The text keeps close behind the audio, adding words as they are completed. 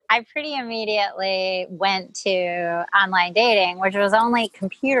I pretty immediately went to online dating, which was only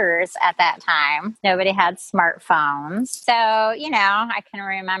computers at that time. Nobody had smartphones. So, I can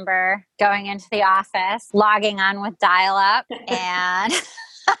remember going into the office, logging on with dial up, and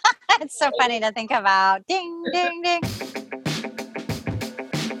it's so funny to think about. Ding, ding, ding.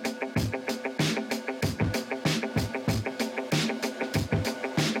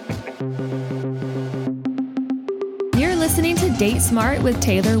 You're listening to Date Smart with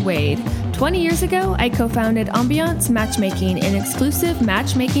Taylor Wade. 20 years ago, I co-founded Ambiance Matchmaking, an exclusive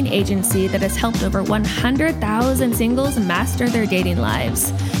matchmaking agency that has helped over 100,000 singles master their dating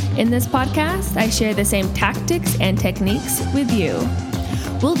lives. In this podcast, I share the same tactics and techniques with you.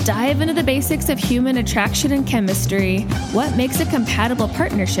 We'll dive into the basics of human attraction and chemistry, what makes a compatible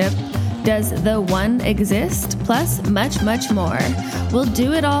partnership, does the one exist, plus much, much more. We'll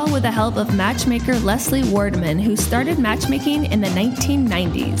do it all with the help of matchmaker Leslie Wardman, who started matchmaking in the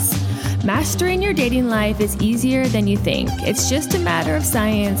 1990s. Mastering your dating life is easier than you think. It's just a matter of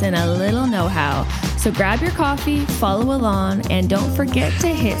science and a little know-how. So grab your coffee, follow along, and don't forget to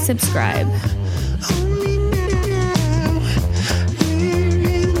hit subscribe.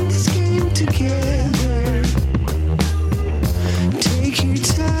 Take your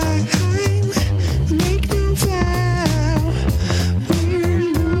time, make no vow. We're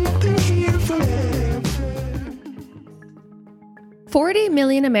not here forever. 40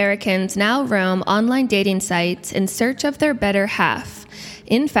 million Americans now roam online dating sites in search of their better half.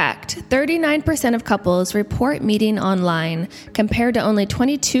 In fact, 39% of couples report meeting online, compared to only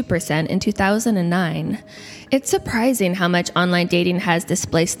 22% in 2009. It's surprising how much online dating has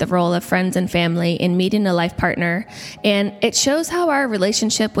displaced the role of friends and family in meeting a life partner, and it shows how our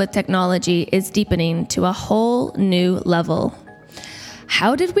relationship with technology is deepening to a whole new level.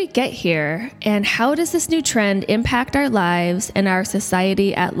 How did we get here, and how does this new trend impact our lives and our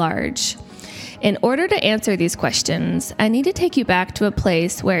society at large? In order to answer these questions, I need to take you back to a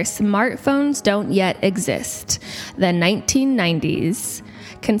place where smartphones don't yet exist, the 1990s.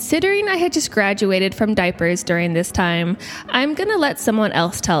 Considering I had just graduated from diapers during this time, I'm going to let someone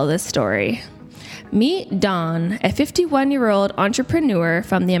else tell this story. Meet Dawn, a 51-year-old entrepreneur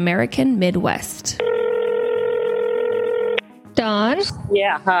from the American Midwest. Dawn?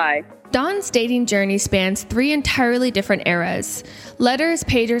 Yeah, hi. Dawn's dating journey spans 3 entirely different eras: letters,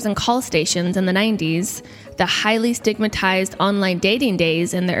 pagers, and call stations in the 90s, the highly stigmatized online dating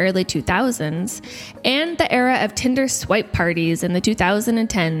days in the early 2000s, and the era of Tinder swipe parties in the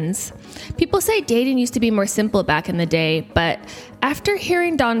 2010s. People say dating used to be more simple back in the day, but after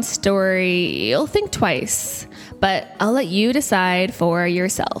hearing Dawn's story, you'll think twice. But I'll let you decide for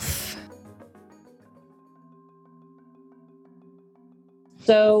yourself.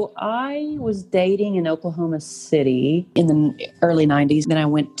 So I was dating in Oklahoma City in the early 90s. Then I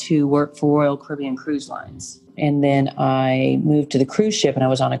went to work for Royal Caribbean Cruise Lines. And then I moved to the cruise ship, and I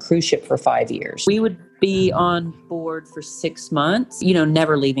was on a cruise ship for 5 years. We would be on board for 6 months,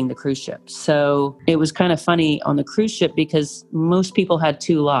 never leaving the cruise ship. So it was kind of funny on the cruise ship because most people had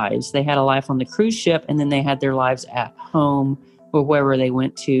 2 lives. They had a life on the cruise ship, and then they had their lives at home or wherever they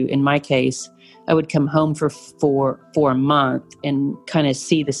went to. In my case, I would come home for a month and kind of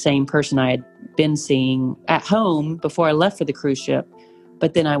see the same person I had been seeing at home before I left for the cruise ship.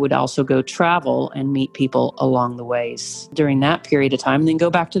 But then I would also go travel and meet people along the ways during that period of time and then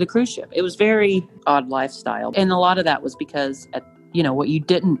go back to the cruise ship. It was very odd lifestyle. And a lot of that was because, what you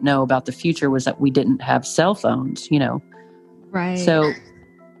didn't know about the future was that we didn't have cell phones, Right. So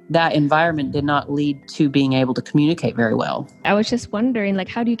that environment did not lead to being able to communicate very well. I was just wondering,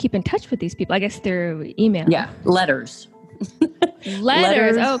 how do you keep in touch with these people? I guess through email. Yeah, letters.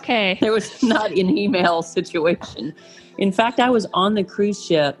 Letters, okay. There was not an email situation. In fact, I was on the cruise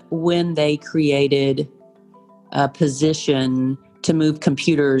ship when they created a position to move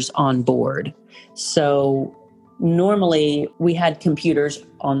computers on board. So normally we had computers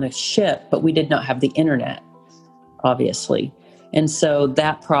on the ship, but we did not have the internet, obviously. And so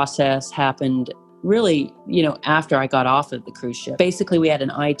that process happened really, after I got off of the cruise ship. Basically, we had an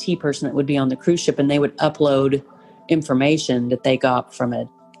IT person that would be on the cruise ship, and they would upload information that they got from a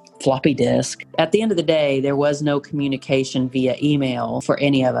floppy disk. At the end of the day, there was no communication via email for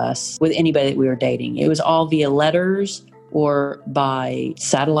any of us with anybody that we were dating. It was all via letters or by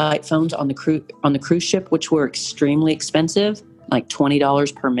satellite phones on the cruise ship, which were extremely expensive, like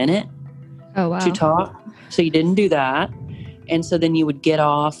 $20 per minute to talk. So you didn't do that. And so then you would get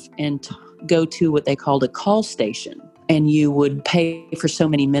off and go to what they called a call station. And you would pay for so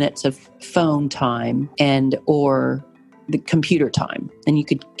many minutes of phone time or the computer time, and you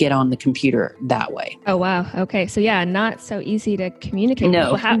could get on the computer that way. Oh, wow. Okay. So yeah, not so easy to communicate.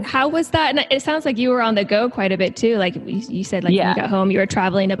 No. With people. How was that? And it sounds like you were on the go quite a bit too. Like you said, like when you got home, you were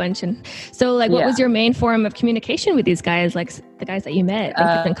traveling a bunch. And so like, what was your main form of communication with these guys? Like the guys that you met,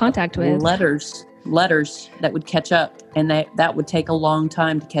 that you've been in contact with? Letters that would catch up, and that would take a long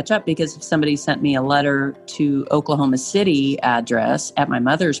time to catch up, because if somebody sent me a letter to Oklahoma City address at my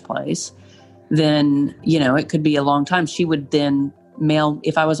mother's place, then, it could be a long time. She would then mail,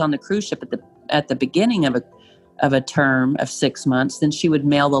 if I was on the cruise ship at the beginning of a term of 6 months, then she would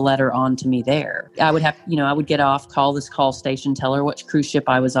mail the letter on to me there. I would have, I would get off, call this call station, tell her which cruise ship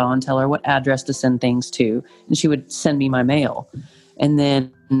I was on, tell her what address to send things to, and she would send me my mail. And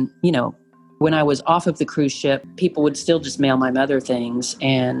then, when I was off of the cruise ship, people would still just mail my mother things,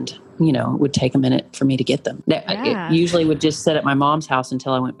 and, it would take a minute for me to get them. Yeah. It usually would just sit at my mom's house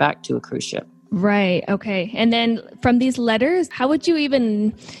until I went back to a cruise ship. Right. Okay. And then from these letters, how would you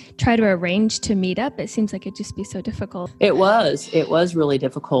even try to arrange to meet up? It seems like it'd just be so difficult. It was really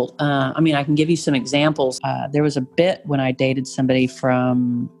difficult. I can give you some examples. There was a bit when I dated somebody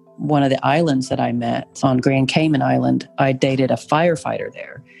from one of the islands that I met on Grand Cayman Island. I dated a firefighter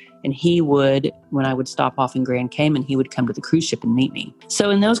there. And he would, when I would stop off in Grand Cayman, he would come to the cruise ship and meet me. So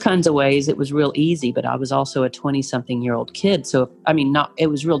in those kinds of ways, it was real easy, but I was also a 20-something-year-old kid. So, it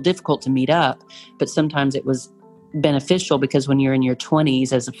was real difficult to meet up, but sometimes it was beneficial, because when you're in your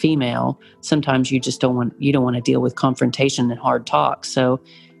 20s as a female, sometimes you don't want to deal with confrontation and hard talk. So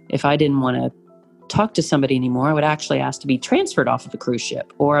if I didn't want to talk to somebody anymore, I would actually ask to be transferred off of the cruise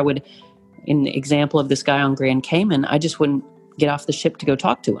ship. Or I would, in the example of this guy on Grand Cayman, I just wouldn't get off the ship to go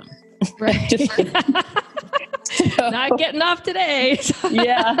talk to him. Right. Not getting off today.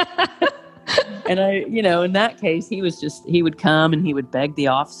 Yeah. And in that case, he would come and he would beg the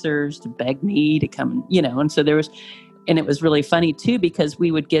officers to beg me to come, and so and it was really funny too, because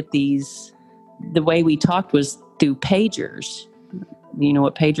we would get the way we talked was through pagers. You know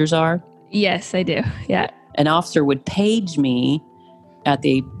what pagers are? Yes, I do. Yeah. An officer would page me at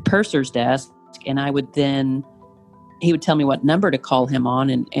the purser's desk, and he would tell me what number to call him on,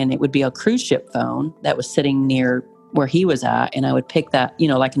 and it would be a cruise ship phone that was sitting near where he was at. And I would pick that,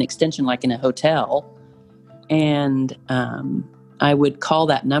 like an extension, like in a hotel. And I would call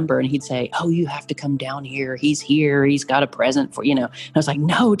that number, and he'd say, "Oh, you have to come down here. He's here. He's got a present for, And I was like,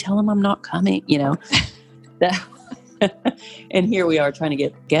 "No, tell him I'm not coming," And here we are trying to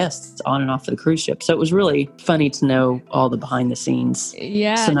get guests on and off the cruise ship. So it was really funny to know all the behind the scenes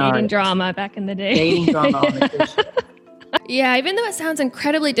scenarios. Dating drama back in the day. Dating drama on the cruise ship. Yeah, even though it sounds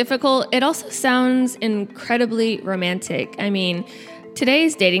incredibly difficult, it also sounds incredibly romantic.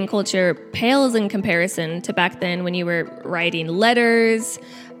 Today's dating culture pales in comparison to back then, when you were writing letters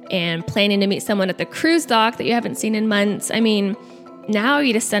and planning to meet someone at the cruise dock that you haven't seen in months. Now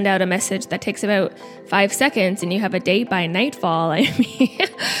you just send out a message that takes about 5 seconds and you have a date by nightfall.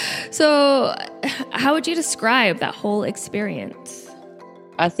 So how would you describe that whole experience?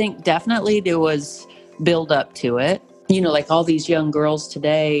 I think definitely there was build up to it. Like all these young girls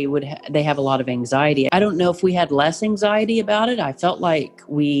today they have a lot of anxiety. I don't know if we had less anxiety about it. I felt like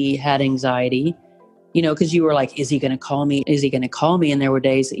we had anxiety, because you were like, is he going to call me? Is he going to call me? And there were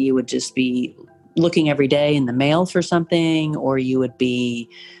days that you would just be looking every day in the mail for something, or you would be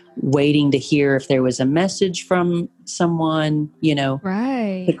waiting to hear if there was a message from someone,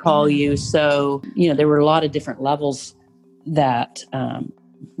 right, to call you. So, there were a lot of different levels that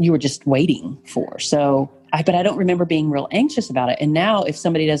you were just waiting for. So, but I don't remember being real anxious about it. And now if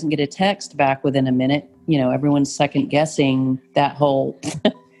somebody doesn't get a text back within a minute, everyone's second guessing that whole,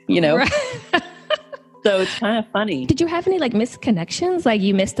 Right. So it's kind of funny. Did you have any misconnections? Like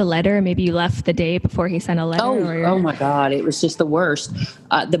you missed a letter, maybe you left the day before he sent a letter? Oh my God. It was just the worst.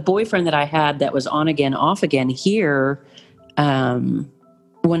 The boyfriend that I had that was on again, off again here,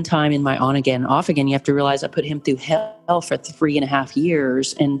 one time in my on again, off again, you have to realize I put him through hell for 3.5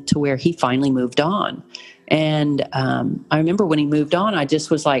 years, and to where he finally moved on. And I remember when he moved on, I just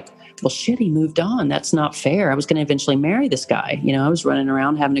was like, well, shit, he moved on. That's not fair. I was going to eventually marry this guy. I was running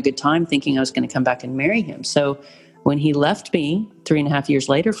around having a good time thinking I was going to come back and marry him. So when he left me 3.5 years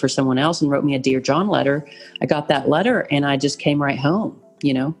later for someone else and wrote me a Dear John letter, I got that letter and I just came right home.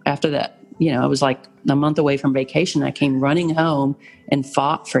 After that, I was like a month away from vacation. I came running home and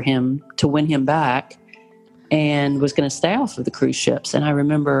fought for him to win him back, and was going to stay off of the cruise ships. And I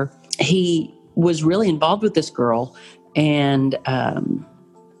remember he was really involved with this girl, and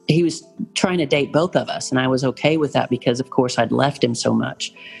he was trying to date both of us. And I was okay with that because, of course, I'd left him so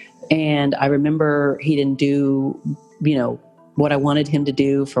much. And I remember he didn't do, what I wanted him to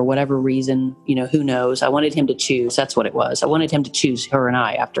do for whatever reason, who knows. I wanted him to choose. That's what it was. I wanted him to choose her and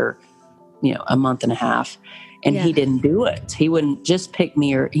I after, a month and a half. And he didn't do it. He wouldn't just pick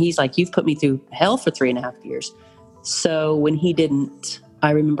me, or he's like, you've put me through hell for 3.5 years. So when he didn't,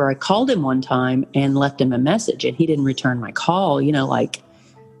 I remember I called him one time and left him a message, and he didn't return my call, like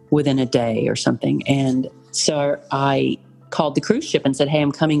within a day or something. And so I called the cruise ship and said, hey,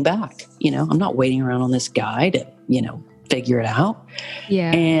 I'm coming back. I'm not waiting around on this guy to, figure it out.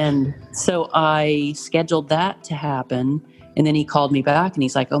 Yeah. And so I scheduled that to happen. And then he called me back and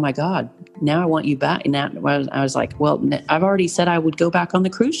he's like, oh my God, now I want you back. And that I was like, well, I've already said I would go back on the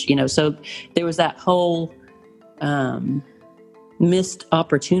cruise, so there was that whole missed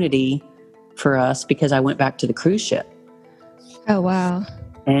opportunity for us because I went back to the cruise ship. Oh, wow.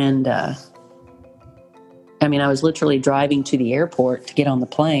 And, I was literally driving to the airport to get on the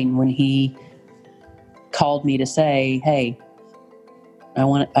plane when he called me to say, hey, I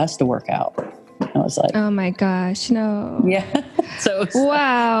want us to work out. I was like, oh my gosh, no. Yeah. So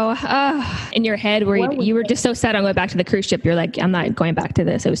wow. In your head, you were just so sad on going back to the cruise ship. You're like, I'm not going back to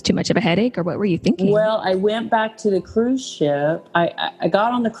this. It was too much of a headache, or what were you thinking? Well, I went back to the cruise ship. I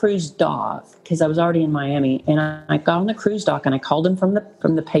got on the cruise dock because I was already in Miami, and I got on the cruise dock and I called him from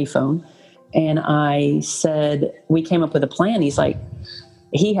the payphone, and I said, we came up with a plan. He's like,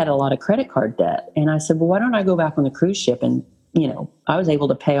 he had a lot of credit card debt, and I said, well, why don't I go back on the cruise ship? And I was able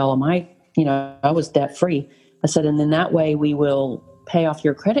to pay all of my, I was debt free. I said, and then that way we will pay off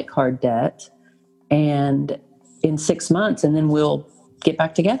your credit card debt, and in 6 months, and then we'll get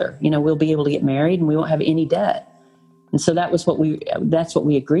back together. We'll be able to get married and we won't have any debt. And so that's what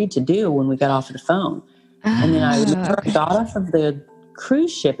we agreed to do when we got off of the phone. And then I got off of the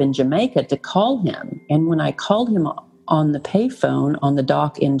cruise ship in Jamaica to call him. And when I called him on the payphone on the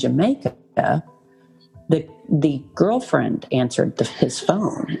dock in Jamaica, the girlfriend answered his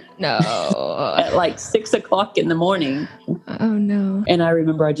phone. No. At like 6 o'clock in the morning. Oh, no. And I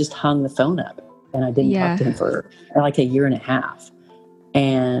remember I just hung the phone up, and I didn't talk to him for like a year and a half.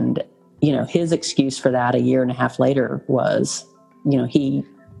 And, his excuse for that a year and a half later was,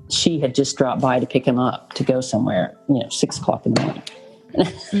 she had just dropped by to pick him up to go somewhere, 6 o'clock in the morning.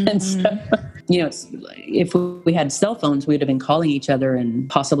 Mm-hmm. And so, if we had cell phones, we'd have been calling each other and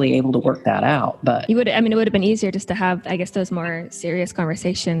possibly able to work that out. But it would have been easier just to have, I guess, those more serious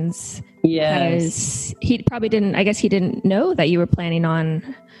conversations. Yes. Because he didn't know that you were planning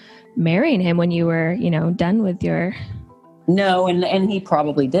on marrying him when you were, done with your. No. And he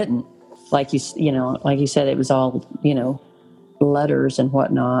probably didn't. Like you said, it was all, letters and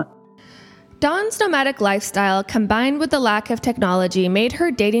whatnot. Dawn's nomadic lifestyle, combined with the lack of technology, made her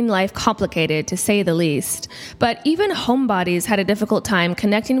dating life complicated, to say the least. But even homebodies had a difficult time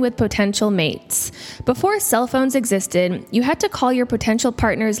connecting with potential mates. Before cell phones existed, you had to call your potential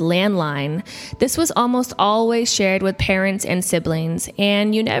partner's landline. This was almost always shared with parents and siblings,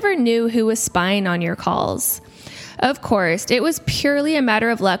 and you never knew who was spying on your calls. Of course, it was purely a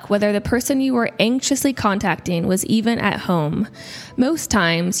matter of luck whether the person you were anxiously contacting was even at home. Most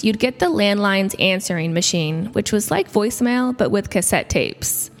times, you'd get the landline's answering machine, which was like voicemail but with cassette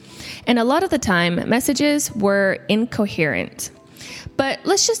tapes. And a lot of the time, messages were incoherent. But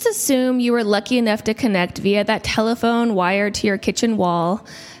let's just assume you were lucky enough to connect via that telephone wired to your kitchen wall.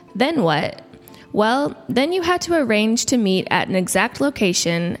 Then what? Well, then you had to arrange to meet at an exact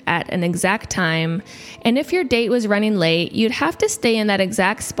location at an exact time, and if your date was running late, you'd have to stay in that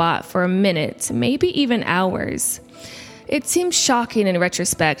exact spot for minutes, maybe even hours. It seems shocking in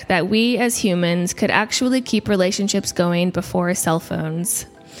retrospect that we as humans could actually keep relationships going before cell phones.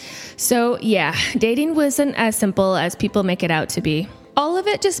 So yeah, dating wasn't as simple as people make it out to be. All of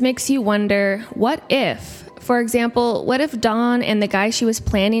it just makes you wonder, what if? For example, what if Dawn and the guy she was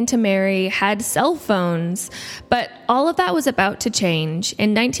planning to marry had cell phones? But all of that was about to change.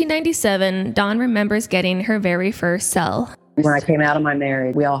 In 1997, Dawn remembers getting her very first cell. When I came out of my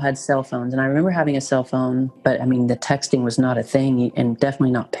marriage, we all had cell phones. And I remember having a cell phone, but the texting was not a thing, and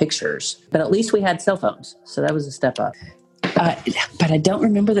definitely not pictures. But at least we had cell phones. So that was a step up. But I don't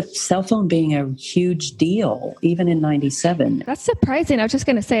remember the cell phone being a huge deal, even in 97. That's surprising. I was just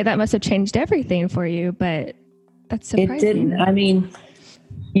going to say that must have changed everything for you, but that's surprising. It didn't.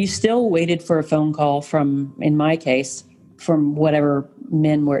 You still waited for a phone call in my case, from whatever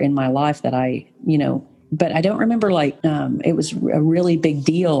men were in my life that but I don't remember it was a really big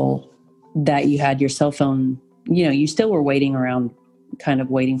deal that you had your cell phone. You still were waiting around, kind of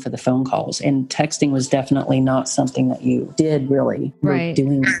waiting for the phone calls, and texting was definitely not something that you did really. Right.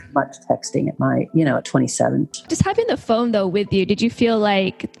 Doing much texting at at 27. Just having the phone though with you, did you feel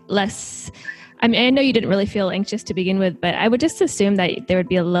like less, I mean, I know you didn't really feel anxious to begin with, but I would just assume that there would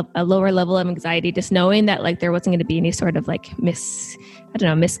be a lower level of anxiety just knowing that like there wasn't going to be any sort of like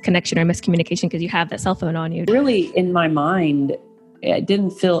misconnection or miscommunication because you have that cell phone on you. Really, in my mind, it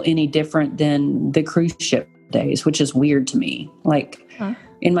didn't feel any different than the cruise ship days, which is weird to me. Like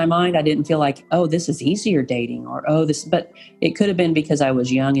in my mind, I didn't feel like, oh, this is easier dating or, but it could have been because I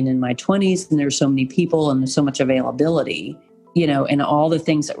was young and in my 20s and there's so many people and so much availability, and all the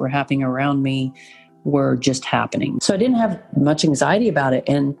things that were happening around me were just happening. So I didn't have much anxiety about it.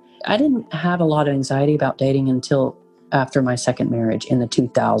 And I didn't have a lot of anxiety about dating until after my second marriage in the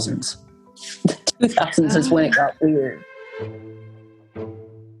 2000s. The 2000s is when it got weird.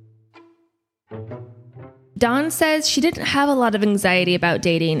 Dawn says she didn't have a lot of anxiety about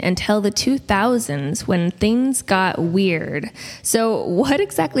dating until the 2000s when things got weird. So what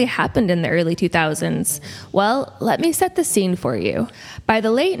exactly happened in the early 2000s? Well, let me set the scene for you. By the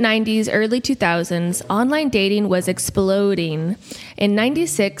late 90s, early 2000s, online dating was exploding. In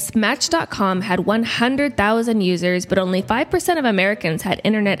 96, Match.com had 100,000 users, but only 5% of Americans had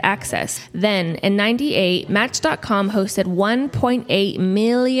internet access. Then, in 98, Match.com hosted 1.8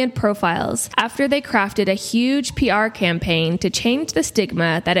 million profiles after they crafted a huge PR campaign to change the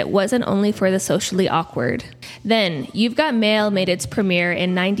stigma that it wasn't only for the socially awkward. Then, You've Got Mail made its premiere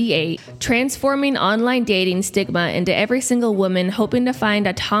in 98, transforming online dating stigma into every single woman hoping to find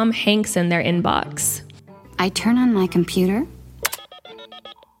a Tom Hanks in their inbox. I turn on my computer.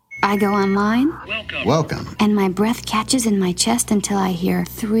 I go online. Welcome. And my breath catches in my chest until I hear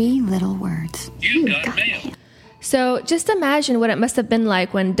 3 little words. You've got mail. So just imagine what it must have been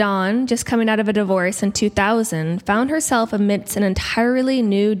like when Dawn, just coming out of a divorce in 2000, found herself amidst an entirely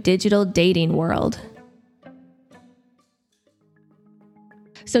new digital dating world.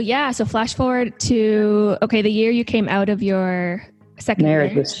 So flash forward to, the year you came out of your second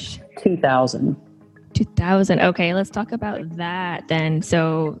marriage was 2000. 2000. Okay, let's talk about that then.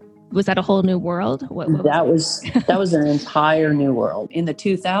 So was that a whole new world? That was an entire new world. In the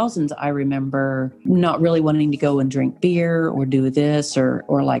 2000s, I remember not really wanting to go and drink beer or do this or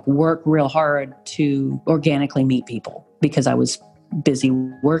like work real hard to organically meet people because I was busy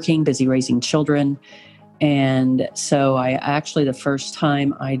working, busy raising children. And so I actually, the first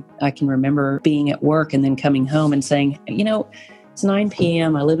time I can remember being at work and then coming home and saying, it's 9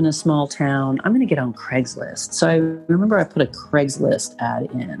 p.m. I live in a small town. I'm going to get on Craigslist. So I remember I put a Craigslist ad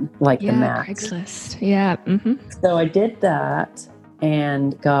in, the max. Craigslist. Yeah. Mm-hmm. So I did that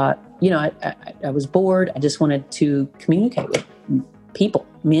and got, I was bored. I just wanted to communicate with people,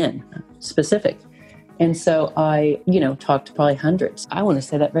 men specific. And so I, talked to probably hundreds. I want to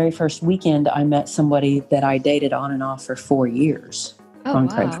say that very first weekend, I met somebody that I dated on and off for 4 years. Oh,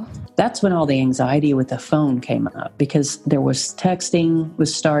 wow. That's when all the anxiety with the phone came up because there was texting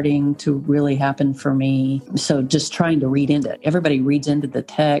was starting to really happen for me. So just trying to read into it. Everybody reads into the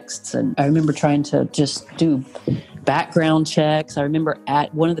texts. And I remember trying to just do background checks. I remember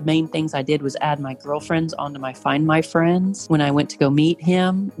one of the main things I did was add my girlfriends onto my Find My Friends when I went to go meet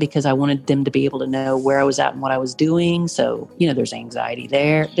him because I wanted them to be able to know where I was at and what I was doing. So, there's anxiety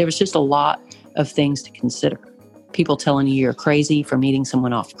there. There was just a lot of things to consider. People telling you you're crazy for meeting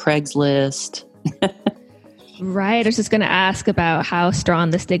someone off Craigslist. Right. I was just going to ask about how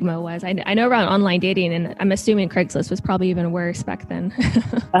strong the stigma was. I know around online dating, and I'm assuming Craigslist was probably even worse back then.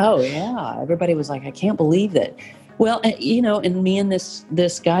 Oh, yeah. Everybody was like, I can't believe that. Well, and me and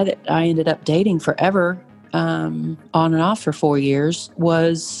this guy that I ended up dating forever, on and off for 4 years,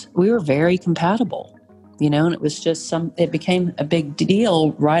 we were very compatible, and it was just it became a big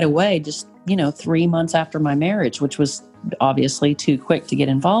deal right away, just 3 months after my marriage, which was obviously too quick to get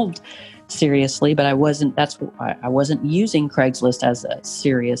involved seriously, but I wasn't using Craigslist as a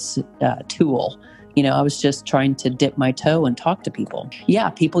serious tool. I was just trying to dip my toe and talk to people. Yeah,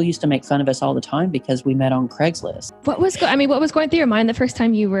 people used to make fun of us all the time because we met on Craigslist. What was going through your mind the first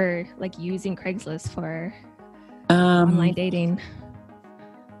time you were using Craigslist for online dating?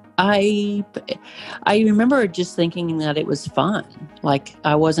 I remember just thinking that it was fun. Like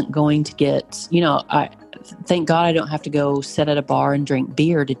I wasn't going to get, thank God I don't have to go sit at a bar and drink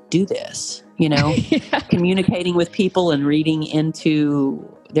beer to do this, yeah. Communicating with people and reading into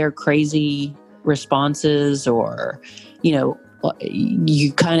their crazy responses or,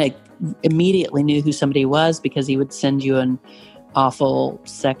 you kind of immediately knew who somebody was because he would send you an awful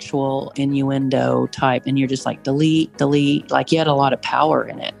sexual innuendo type and you're just like delete, like you had a lot of power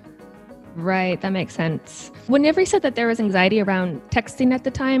in it. Right, that makes sense. Whenever you said that there was anxiety around texting at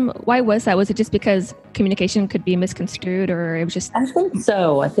the time, why was that? Was it just because communication could be misconstrued, or it was just... I think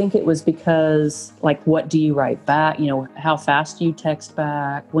so. I think it was because, like, what do you write back? You know, how fast do you text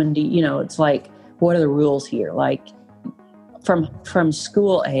back? When do you know, it's like, what are the rules here? Like, from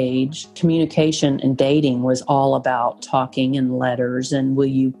school age, communication and dating was all about talking and letters and will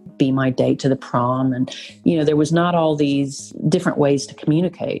you be my date to the prom? And, you know, there was not all these different ways to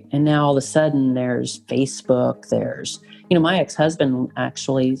communicate. And now all of a sudden there's Facebook, there's, you know, my ex-husband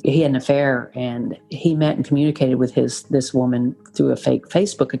actually, he had an affair and he met and communicated with this woman through a fake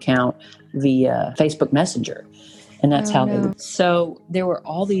Facebook account via Facebook Messenger. And that's how they would. So there were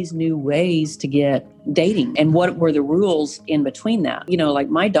all these new ways to get dating. And what were the rules in between that? You know, like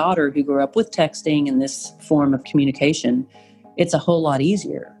my daughter who grew up with texting and this form of communication, it's a whole lot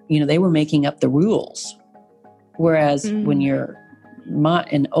easier. You know, they were making up the rules. Whereas when you're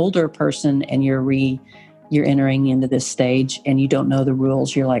an older person and you're entering into this stage and you don't know the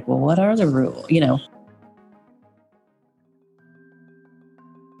rules, you're like, well, what are the rules? You know.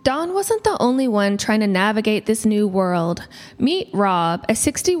 Dawn wasn't the only one trying to navigate this new world. Meet Rob, a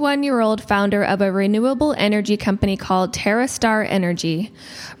 61-year-old founder of a renewable energy company called TerraStar Energy.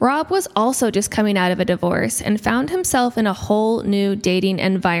 Rob was also just coming out of a divorce and found himself in a whole new dating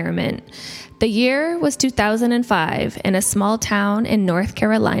environment. The year was 2005 in a small town in North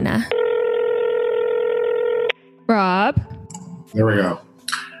Carolina. Rob? There we go.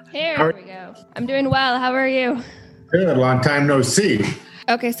 Here we go. I'm doing well. How are you? Good. Long time no see.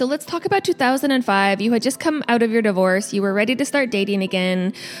 Okay, so let's talk about 2005. You had just come out of your divorce. You were ready to start dating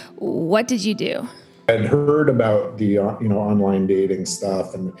again. What did you do? I'd heard about the online dating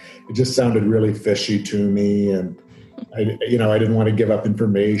stuff, and it just sounded really fishy to me. And I didn't want to give up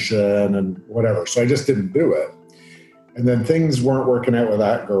information and whatever, so I just didn't do it. And then things weren't working out with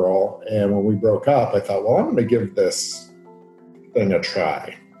that girl, and when we broke up, I thought, well, I'm going to give this thing a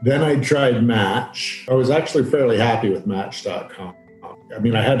try. Then I tried Match. I was actually fairly happy with Match.com. I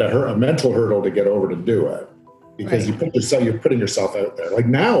mean, I had a mental hurdle to get over to do it because you're putting yourself out there. Like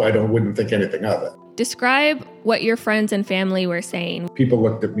now, I wouldn't think anything of it. Describe what your friends and family were saying. People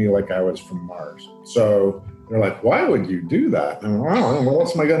looked at me like I was from Mars. So they're like, why would you do that? And I don't know, what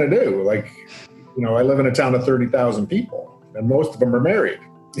else am I going to do? Like, you know, I live in a town of 30,000 people and most of them are married,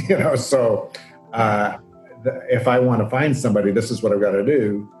 you know, so if I want to find somebody, this is what I've got to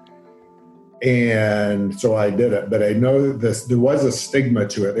do. And so I did it, but I know there was a stigma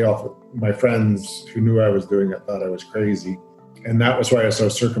to it. My friends who knew I was doing it thought I was crazy. And that was why I was so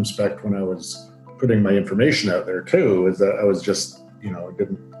circumspect when I was putting my information out there too, is that I was just,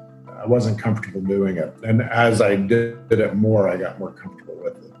 I wasn't comfortable doing it. And as I did it more, I got more comfortable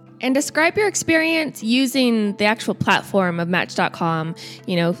with it. And describe your experience using the actual platform of Match.com,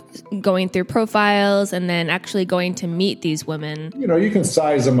 going through profiles and then actually going to meet these women. You can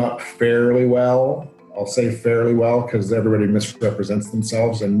size them up fairly well. I'll say fairly well because everybody misrepresents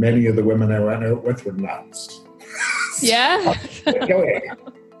themselves. And many of the women I went out with were nuts. Yeah.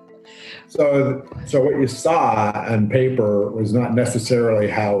 So what you saw on paper was not necessarily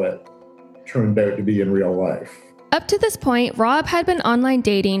how it turned out to be in real life. Up to this point, Rob had been online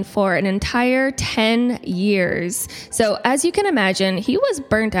dating for an entire 10 years. So as you can imagine, he was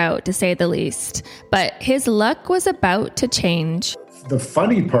burnt out to say the least, but his luck was about to change. The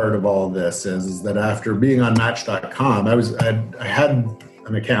funny part of all this is that after being on Match.com, I had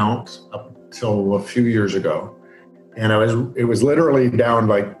an account up till a few years ago, and it was literally down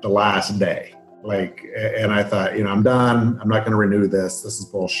like the last day. And I thought, I'm done. I'm not going to renew this. This is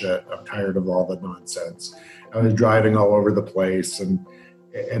bullshit. I'm tired of all the nonsense. I was driving all over the place and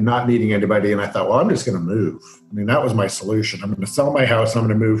not meeting anybody. And I thought, well, I'm just going to move. I mean, that was my solution. I'm going to sell my house. I'm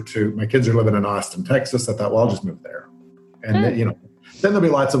going to move my kids are living in Austin, Texas. I thought, well, I'll just move there. And then there'll be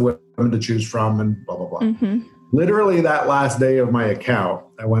lots of women to choose from and blah, blah, blah. Mm-hmm. Literally that last day of my account,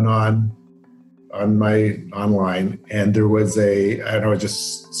 I went on my online and there was I was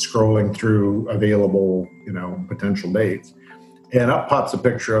just scrolling through available, potential dates. And up pops a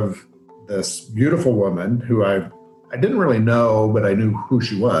picture of this beautiful woman who I didn't really know, but I knew who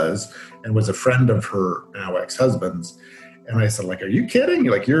she was and was a friend of her now ex-husband's. And I said, are you kidding?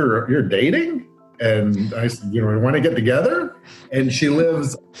 You're dating? And I said, we want to get together? And she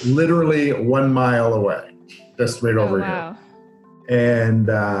lives literally 1 mile away, just right over here. And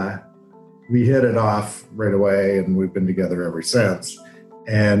we hit it off right away and we've been together ever since.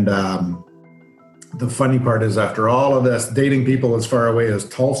 And the funny part is after all of this, dating people as far away as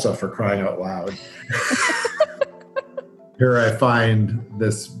Tulsa, for crying out loud. Here I find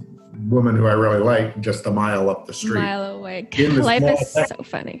this woman who I really like just a mile up the street. A mile away. Life is so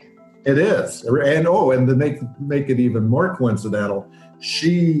funny. It is. And to make it even more coincidental,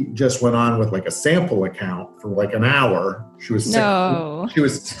 she just went on with like a sample account for like an hour. She was sick. No. She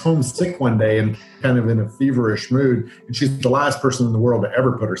was homesick one day and kind of in a feverish mood. And she's the last person in the world to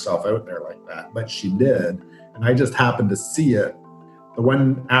ever put herself out there like that. But she did. And I just happened to see it the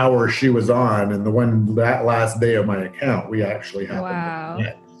 1 hour she was on, and that last day of my account, we actually happened Wow. to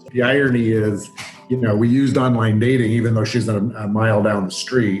connect. The irony is, we used online dating, even though she's a mile down the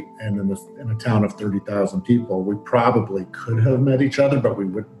street and in a town of 30,000 people. We probably could have met each other, but we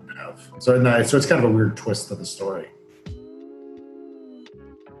wouldn't have. So it's kind of a weird twist to the story.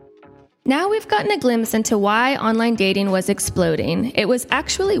 Now we've gotten a glimpse into why online dating was exploding. It was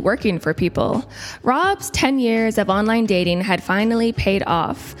actually working for people. Rob's 10 years of online dating had finally paid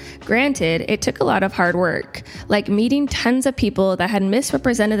off. Granted, it took a lot of hard work, like meeting tons of people that had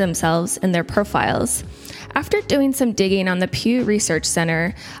misrepresented themselves in their profiles. After doing some digging on the Pew Research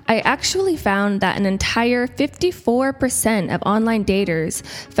Center, I actually found that an entire 54% of online daters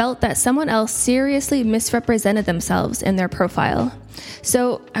felt that someone else seriously misrepresented themselves in their profile.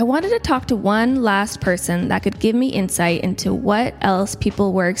 So I wanted to talk to one last person that could give me insight into what else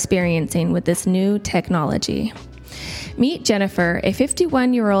people were experiencing with this new technology. Meet Jennifer, a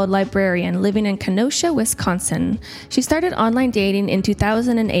 51-year-old librarian living in Kenosha, Wisconsin. She started online dating in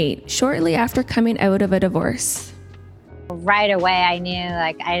 2008, shortly after coming out of a divorce. Right away, I knew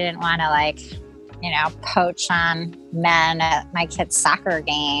I didn't want to poach on men at my kids' soccer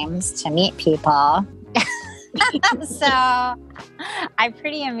games to meet people. So I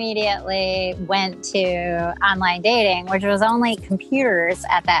pretty immediately went to online dating, which was only computers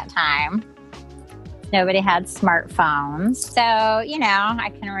at that time. Nobody had smartphones. So,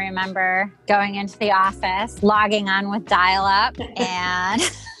 I can remember going into the office, logging on with dial-up, and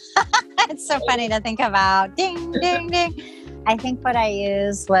it's so funny to think about. Ding, ding, ding. I think what I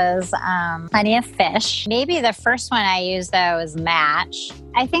used was Plenty of Fish. Maybe the first one I used, though, was Match.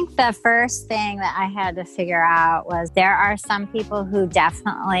 I think the first thing that I had to figure out was there are some people who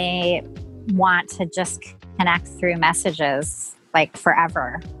definitely want to just connect through messages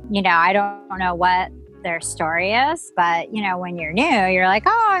forever. I don't know what their story is, but when you're new, you're like,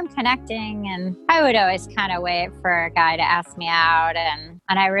 oh, I'm connecting, and I would always kind of wait for a guy to ask me out, and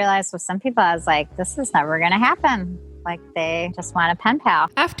I realized with some people I was like, this is never going to happen. They just want a pen pal.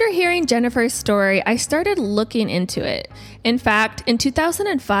 After hearing Jennifer's story, I started looking into it. In fact, in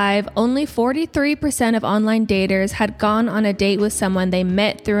 2005, only 43% of online daters had gone on a date with someone they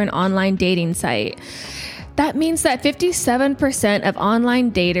met through an online dating site. That means that 57% of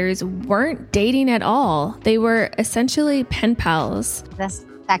online daters weren't dating at all. They were essentially pen pals. The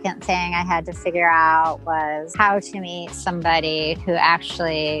second thing I had to figure out was how to meet somebody who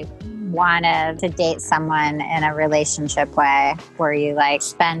actually wanted to date someone in a relationship way where you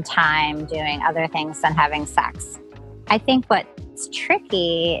spend time doing other things than having sex. I think what's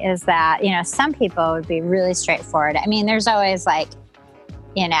tricky is that, some people would be really straightforward. I mean, there's always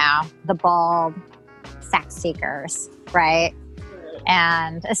the bold sex seekers, right?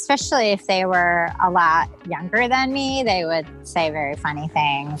 And especially if they were a lot younger than me, they would say very funny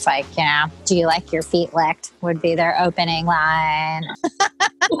things do you like your feet licked? Would be their opening line.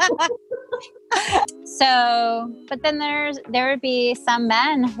 So, but then there would be some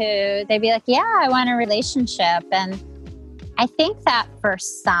men who they'd be like, yeah, I want a relationship. And I think that for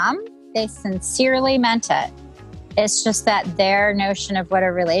some, they sincerely meant it. It's just that their notion of what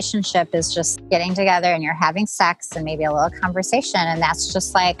a relationship is just getting together and you're having sex and maybe a little conversation. And that's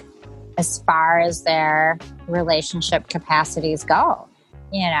just as far as their relationship capacities go.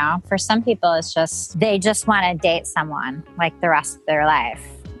 For some people, it's just, they just want to date someone the rest of their life.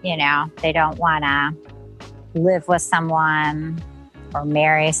 They don't want to live with someone or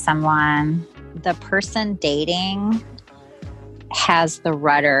marry someone. The person dating has the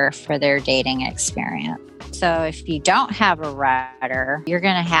rudder for their dating experience. So if you don't have a rudder, you're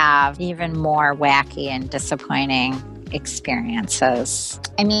going to have even more wacky and disappointing experiences.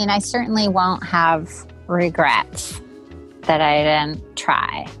 I mean, I certainly won't have regrets that I didn't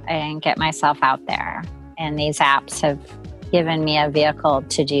try. I didn't get myself out there. And these apps have given me a vehicle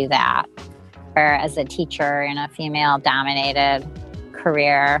to do that. Or as a teacher in a female-dominated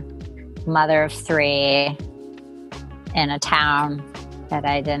career, mother of 3 in a town that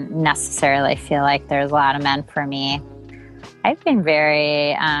I didn't necessarily feel like there's a lot of men for me. I've been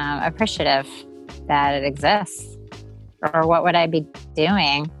very appreciative that it exists. Or what would I be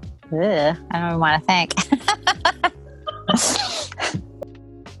doing? Ugh, I don't even want to think.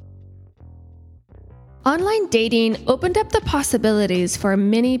 Online dating opened up the possibilities for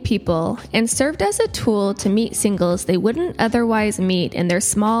many people and served as a tool to meet singles they wouldn't otherwise meet in their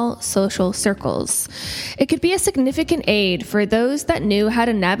small social circles. It could be a significant aid for those that knew how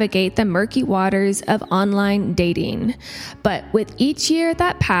to navigate the murky waters of online dating. But with each year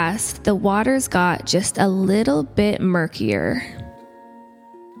that passed, the waters got just a little bit murkier.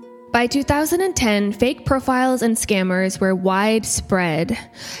 By 2010, fake profiles and scammers were widespread.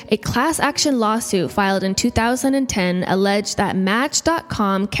 A class action lawsuit filed in 2010 alleged that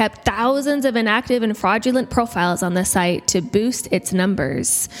Match.com kept thousands of inactive and fraudulent profiles on the site to boost its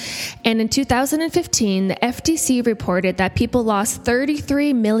numbers. And in 2015, the FTC reported that people lost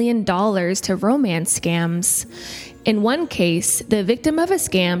 $33 million to romance scams. In one case, the victim of a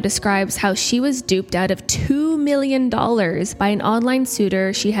scam describes how she was duped out of $2 million by an online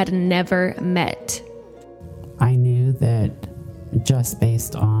suitor she had never met. I knew that just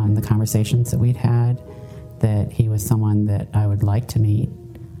based on the conversations that we'd had, that he was someone that I would like to meet.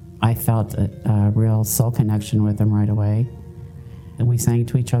 I felt a real soul connection with him right away. And we sang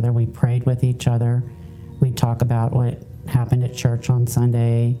to each other, we prayed with each other, we'd talk about what happened at church on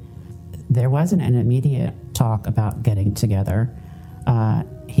Sunday. There wasn't an immediate talk about getting together.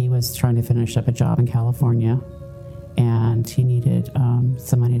 He was trying to finish up a job in California, and he needed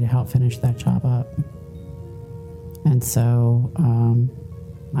some money to help finish that job up. And so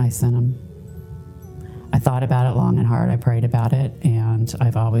I sent him. I thought about it long and hard. I prayed about it, and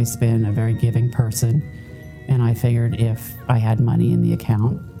I've always been a very giving person. And I figured if I had money in the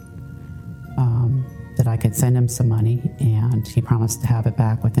account, that I could send him some money, and he promised to have it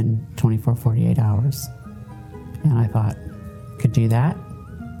back within 24, 48 hours. And I thought, could do that.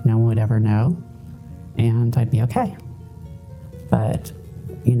 No one would ever know, and I'd be okay. But,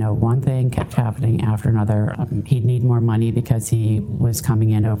 one thing kept happening after another. He'd need more money because he was coming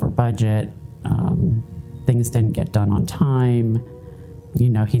in over budget. Things didn't get done on time. He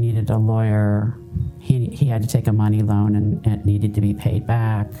needed a lawyer. He had to take a money loan, and it needed to be paid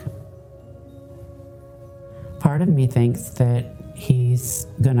back. Part of me thinks that he's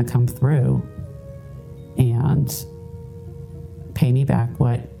going to come through and pay me back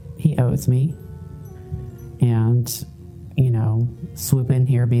what he owes me and, swoop in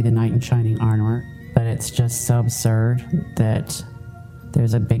here, be the knight in shining armor. But it's just so absurd that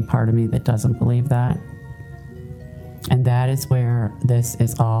there's a big part of me that doesn't believe that. And that is where this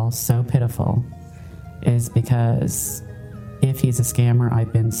is all so pitiful, is because if he's a scammer,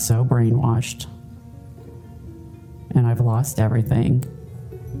 I've been so brainwashed. And I've lost everything.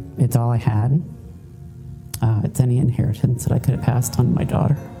 It's all I had. It's any inheritance that I could have passed on to my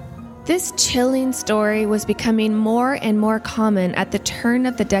daughter. This chilling story was becoming more and more common at the turn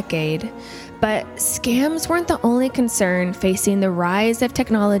of the decade. But scams weren't the only concern facing the rise of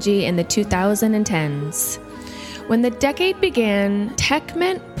technology in the 2010s. When the decade began, tech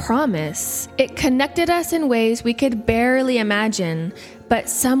meant promise. It connected us in ways we could barely imagine. But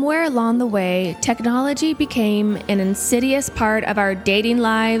somewhere along the way, technology became an insidious part of our dating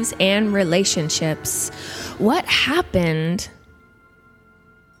lives and relationships. What happened?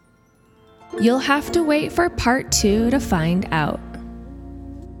 You'll have to wait for part 2 to find out.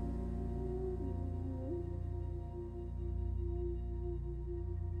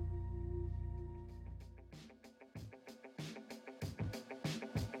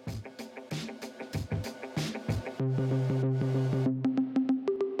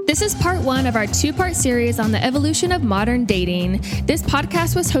 This is part 1 of our 2-part series on the evolution of modern dating. This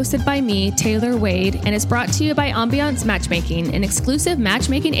podcast was hosted by me, Taylor Wade, and is brought to you by Ambiance Matchmaking, an exclusive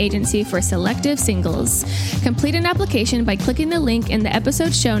matchmaking agency for selective singles. Complete an application by clicking the link in the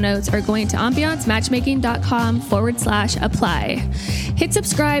episode show notes or going to ambiancematchmaking.com/apply. Hit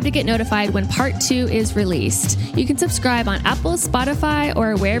subscribe to get notified when part 2 is released. You can subscribe on Apple, Spotify,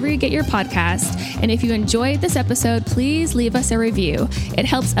 or wherever you get your podcast. And if you enjoyed this episode, please leave us a review. It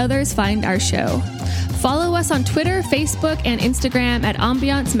helps others find our show. Follow us on Twitter, Facebook, and Instagram at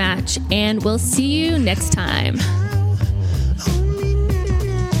Ambiance Match, and we'll see you next time.